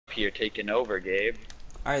here taking over, Gabe.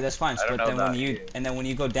 All right, that's fine. I don't But know then when about you you. and then when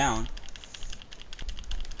you go down,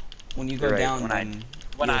 You're right, then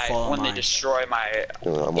you'll fall on when they mine. destroy my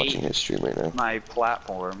No, I'm watching his stream right now. my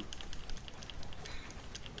platform.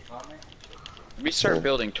 Let me start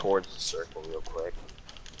building towards the circle real quick.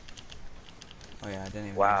 Oh yeah, I didn't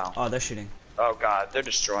even. Wow. Oh, they're shooting. Oh god, they're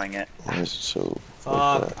destroying it. Why is it so?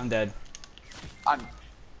 Fuck, I'm dead. I'm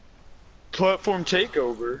platform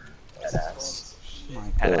takeover. Headass. My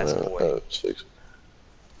Headass boy. It's fixed.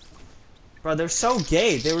 Bro, they're so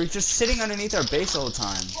gay. They were just sitting underneath our base all the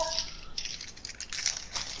time.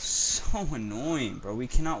 So annoying, bro. We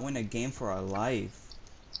cannot win a game for our life.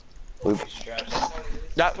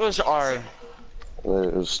 That was our. We're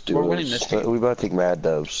winning this game. We about to take mad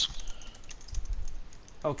dubs.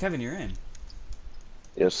 Oh, Kevin, you're in.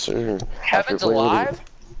 Yes, sir. Kevin's alive?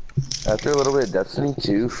 After a little bit of Destiny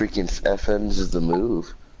 2, freaking FNs is the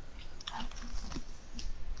move.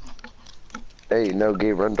 Hey, no,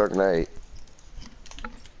 Gabe, run Dark Knight.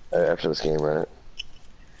 After this game, right?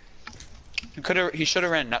 He should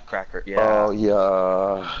have ran Nutcracker. Yeah. Oh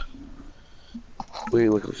yeah. We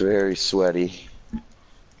look very sweaty.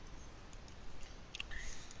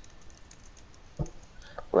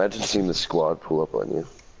 Imagine seeing the squad pull up on you.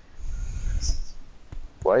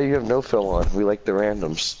 Why do you have no fill on? We like the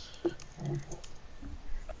randoms.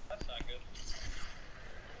 That's not good.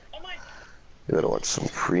 Oh my. You gotta watch some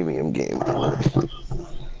premium game.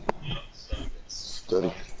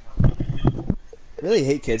 Study. I really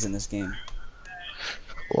hate kids in this game.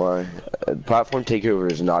 Why? Platform takeover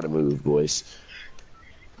is not a move, boys.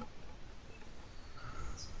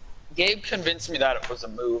 Gabe convinced me that it was a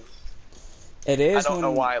move. It is. I don't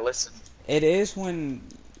know why I listened. It is when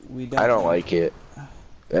we don't. I don't like it.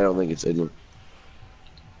 I don't think it's in.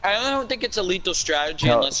 I don't think it's a lethal strategy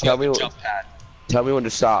unless you have a jump pad. Tell me when to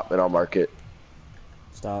stop and I'll mark it.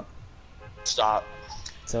 Stop. Stop.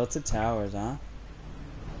 Tilted towers, huh?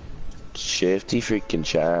 Shifty freaking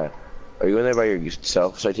chat. Are you in there by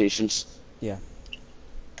yourself, Citations? Yeah.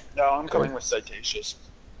 No, I'm coming with Citations.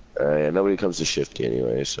 Yeah, nobody comes to Shifty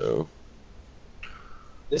anyway, so.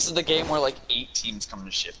 This is the game where like 8 teams come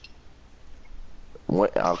to Shifty.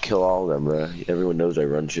 What? I'll kill all of them, bro. Everyone knows I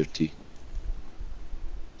run Shifty. You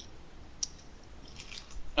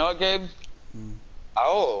know what, Gabe?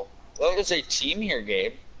 Oh, well, there's a team here,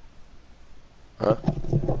 Gabe. Huh?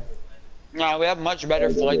 No, we have much better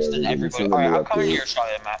flights than everybody. Alright, I'm coming to your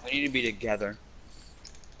side, Matt. We need to be together.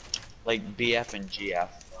 Like BF and GF.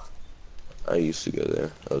 I used to go there.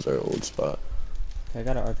 That was our old spot. Okay, I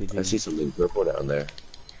got an RPG. I see something purple down there.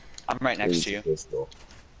 I'm right next to you.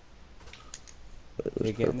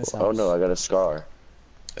 We get in this Oh house. no, I got a scar.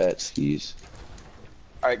 At skis.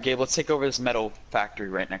 Alright, Gabe, let's take over this metal factory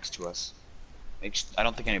right next to us. I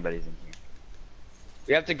don't think anybody's in here.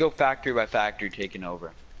 We have to go factory by factory taking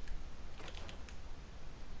over.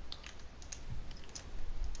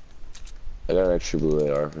 I got an extra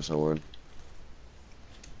blue AR for someone.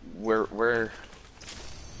 We're...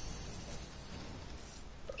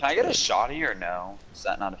 Can I get a shotty or no? Is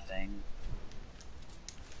that not a thing?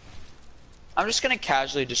 I'm just gonna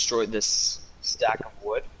casually destroy this stack of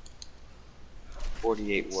wood.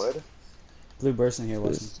 48 wood. Blue burst in here,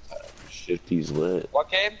 Weston. Shifty's lit.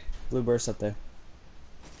 What, Gabe? Blue burst up there.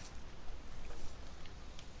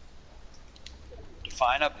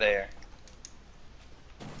 Define up there.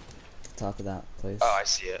 Top of that place. Oh, I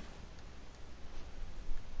see it.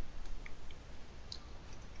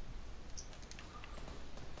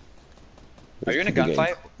 Are you in a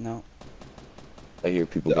gunfight? No. I hear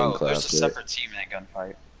people getting Oh, there's a clapped. separate team in that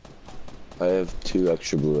gunfight. I have 2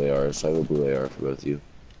 extra blue ARs. I have a blue AR for both of you.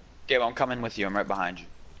 Gabe, I'm coming with you. I'm right behind you.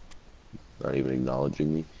 Not even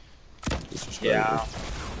acknowledging me. Yeah.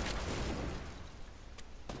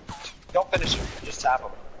 Don't finish him. Just tap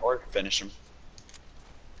him. Or finish him.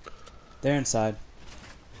 They're inside.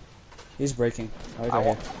 He's breaking. Oh, he's I right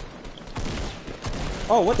won't- here.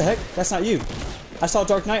 Oh, what the heck? That's not you. I saw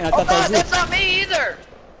Dark Knight and I Oh thought that god, was you. that's not me either!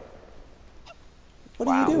 What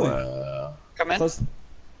are you doing? Come in. Close.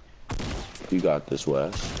 You got this,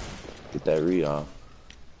 Wes. Get that read off.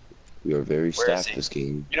 We are very Where is stacked he? this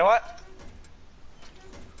game. You know what?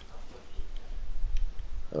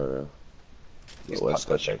 I don't know. He's But Wes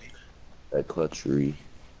got pushing. that clutch re.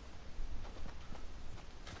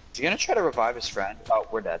 Is he gonna try to revive his friend? Oh,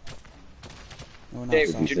 we're dead. No, we're not Dave,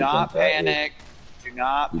 stopping. do not panic. Do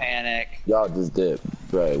not panic. Y'all just dip.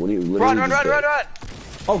 Right, when you literally Run, run, just run, dip. run, run!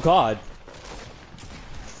 Oh god.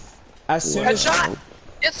 As soon as Headshot!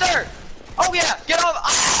 Yes, sir! Oh yeah! Get off!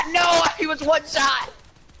 Ah, no! He was one shot!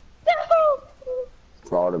 No!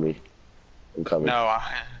 Crawl to me. I'm coming. No,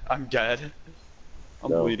 I'm dead.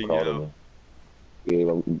 I'm No, bleeding crawl to out. me. Gabe,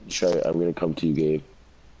 I'm gonna come to you, Gabe.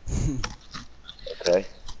 Okay?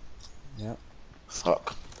 Yep.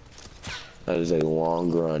 Fuck. That is a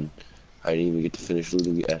long run. I didn't even get to finish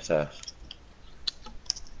looting the SF.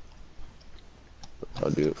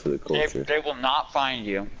 I'll do it for the culture. They will not find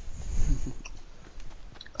you.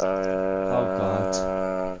 Oh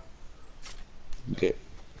god. Get,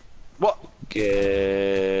 What?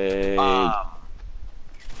 Gabe.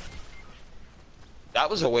 That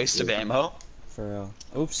was a waste of ammo. For real.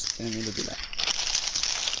 Oops, didn't mean to do that.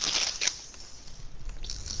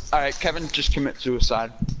 Alright, Kevin, just commit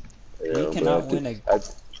suicide. We cannot win a...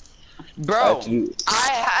 Bro, I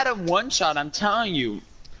had him one shot, I'm telling you.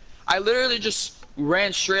 I literally just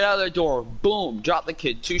ran straight out of the door. Boom, dropped the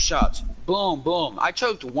kid, 2 shots. Boom, boom. I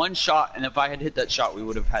choked 1 shot, and if I had hit that shot, we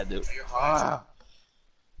would have had to.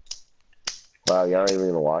 Wow, y'all aren't even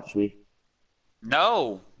gonna watch me?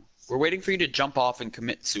 No. We're waiting for you to jump off and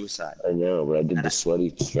commit suicide. I know, but I did the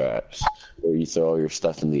sweaty straps where you throw all your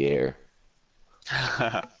stuff in the air.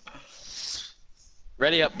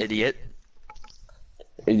 Ready up, idiot.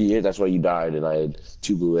 Idiot, that's why you died, and I had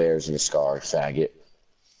 2 blue airs and a scar, faggot.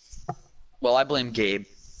 Well, I blame Gabe.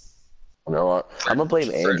 You know what? I'm gonna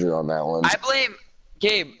blame Andrew on that one. I blame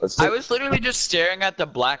Gabe. Let's I was literally just staring at the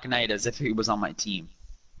Black Knight as if he was on my team.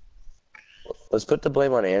 Let's put the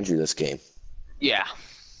blame on Andrew this game. Yeah.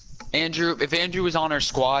 Andrew, if Andrew was on our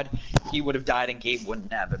squad, he would have died and Gabe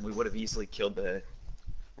wouldn't have, and we would have easily killed the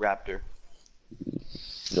Raptor.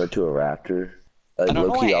 Go to a Raptor. I don't know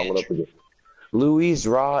Low-key, I Andrew. went up with Luis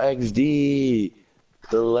Raw XD,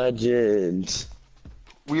 the legend.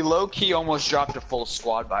 We low-key almost dropped a full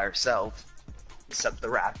squad by ourselves, except the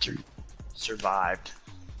Raptor survived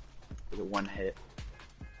with a 1 hit.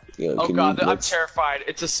 Yeah, Oh god, I'm terrified.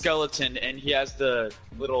 It's a skeleton, and he has the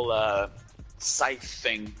little scythe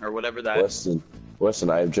thing, or whatever that is.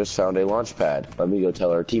 Weston, I have just found a launch pad. Let me go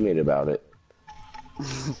tell our teammate about it.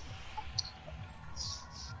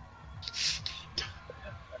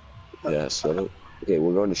 Yeah, so okay,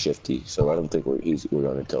 we're going to Shifty, so I don't think we're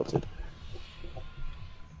going to Tilted.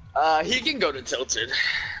 He can go to Tilted.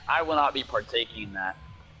 I will not be partaking in that.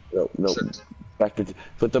 No, back to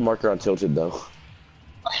put the marker on Tilted though.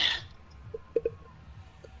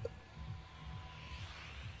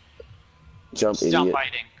 Jump, Stop idiot.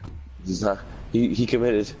 fighting. He's not. He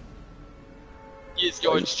committed. He is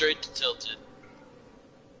going straight to Tilted.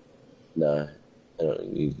 Nah, I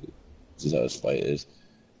don't. This is how his fight is.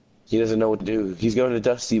 He doesn't know what to do. He's going to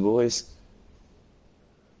Dusty, boys.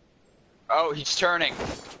 Oh, he's turning.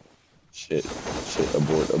 Shit,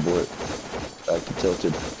 abort. Back to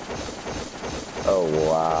Tilted. Oh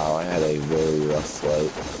wow, I had a very rough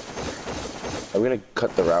flight. I'm gonna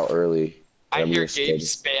cut the route early. I hear Gabe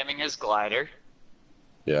spamming his glider.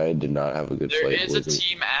 Yeah, I did not have a good flight. There is a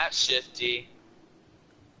team at Shifty.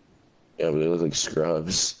 Yeah, but they look like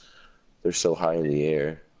scrubs. They're so high in the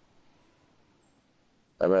air.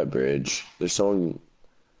 I'm at bridge. There's someone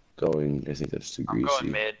going. I think that's too greasy. I'm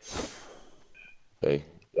going mid. Hey,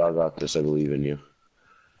 y'all got this. I believe in you.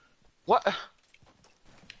 What?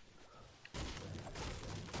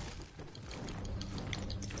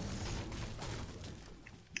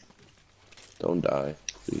 Don't die,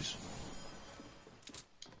 please.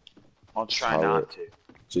 I'll try Holla. not to.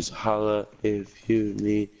 Just holla if you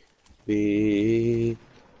need me.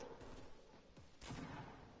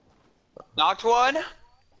 Knocked one.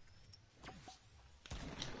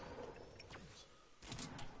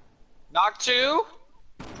 Knocked 2.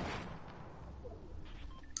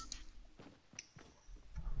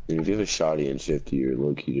 And if you have a shotty and Shifty, you're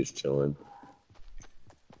low-key just chilling.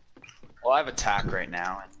 Well, I have attack right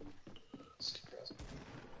now.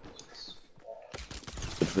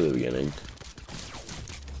 Good for the beginning.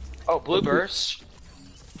 Oh, blue burst.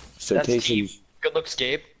 Citations. Good looks,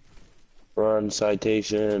 Gabe. Run,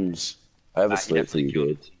 citations. I have a slurp for you,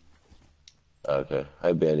 dude. Okay, I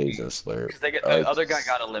have band-aids and a slurp. Because the other guy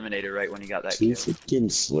got eliminated right when he got that 2 kill. freaking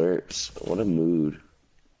slurps. What a mood.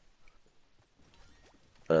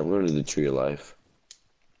 I'm going to the tree of life.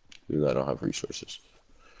 Even though I don't have resources.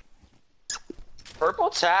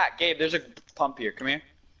 Purple tack, Gabe. There's a pump here. Come here.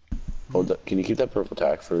 Hold up. Can you keep that purple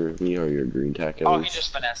tack for me or your green tack? At Oh, least? he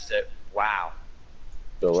just finessed it. Wow.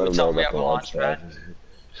 Don't let him tell know him we about have the a launch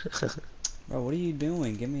launch pad. Bro, what are you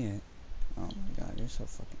doing? Give me it. Oh my god, you're so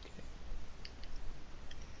fucking gay.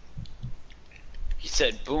 He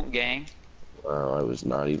said, boom, gang. Wow, I was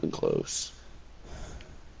not even close.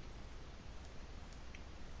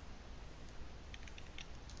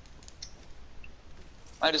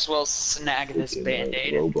 Might as well snag this Freaking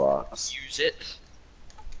band-aid and Roblox. use it.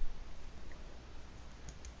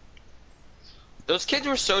 Those kids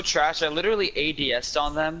were so trash. I literally ADS'd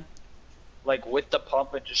on them, like with the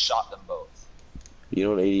pump, and just shot them both. You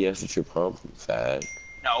don't ADS with your pump? Fat.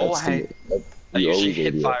 No, I usually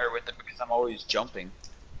hip ADS. fire with it because I'm always jumping.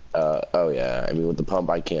 Oh yeah. I mean, with the pump,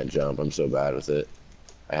 I can't jump. I'm so bad with it.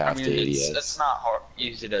 I have to ADS. It's not hard,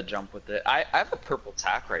 easy to jump with it. I have a purple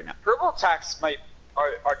tack right now. Purple tacks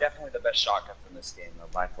are definitely the best shotguns in this game, though,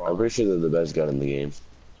 by far. I'm pretty sure they're the best gun in the game.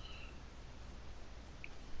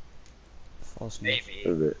 False Maybe.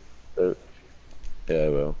 Yeah, I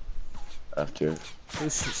will. After.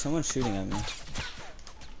 Someone's shooting at me.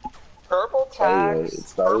 Purple tacks.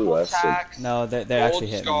 It's probably purple West. tacks. No, they actually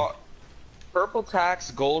hit me. Purple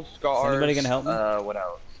tacks, gold scars. Is anybody gonna help me? What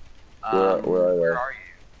else? Where are you?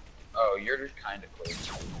 Oh, you're just kind of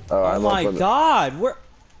close. Oh my god, where?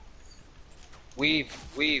 Weave.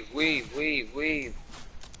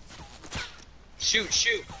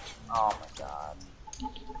 Shoot. Oh my god.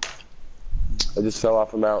 I just fell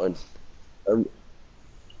off a mountain.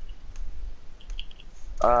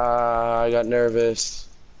 I got nervous.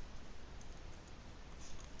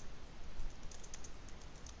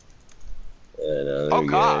 Oh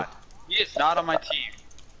god, he is not on my team.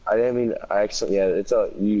 I didn't mean. I actually. Yeah, it's a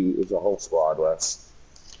whole squad, Wes.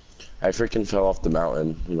 I freaking fell off the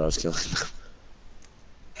mountain when I was killing them.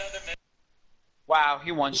 Wow,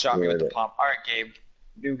 he one-shot me with the pump. All right, Gabe,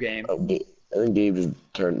 new game. Oh, I think Gabe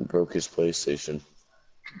just broke his PlayStation.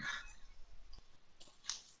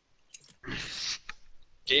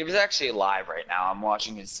 Gabe is actually live right now. I'm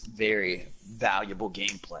watching his very valuable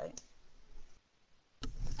gameplay.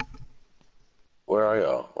 Where are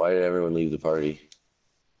y'all? Why did everyone leave the party?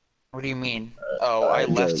 What do you mean? I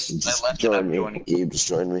left. And I'm joining. Gabe just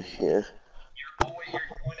joined me. Yeah. You're going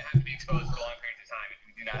to have to be exposed for long periods of time if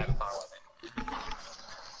we do not have a power weapon.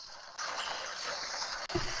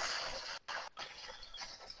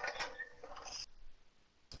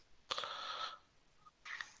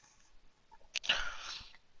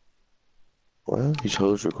 Well, these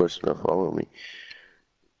hoes requested to follow me.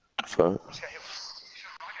 Fuck.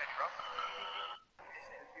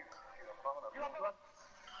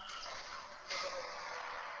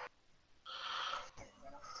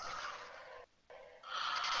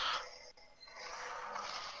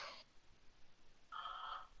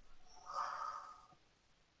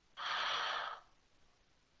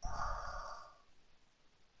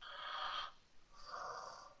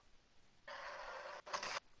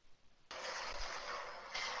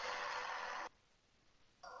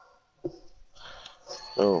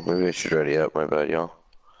 Oh, maybe I should ready up. My bad, y'all.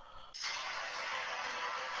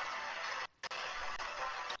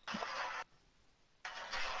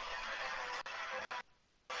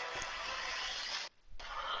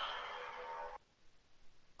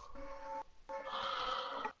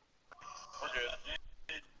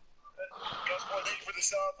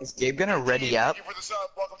 Is Gabe gonna ready up? Thank you for the sub.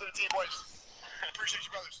 Welcome to the team, boys. Appreciate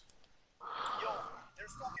you, brothers. Yo,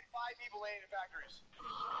 there's fucking 5 people laying in factories.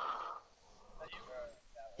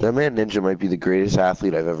 That man Ninja might be the greatest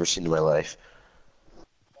athlete I've ever seen in my life.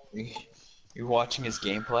 You're watching his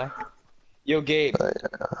gameplay? Yo, Gabe.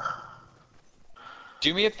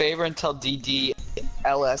 Do me a favor and tell DD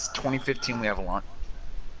LS 2015 we have a launch.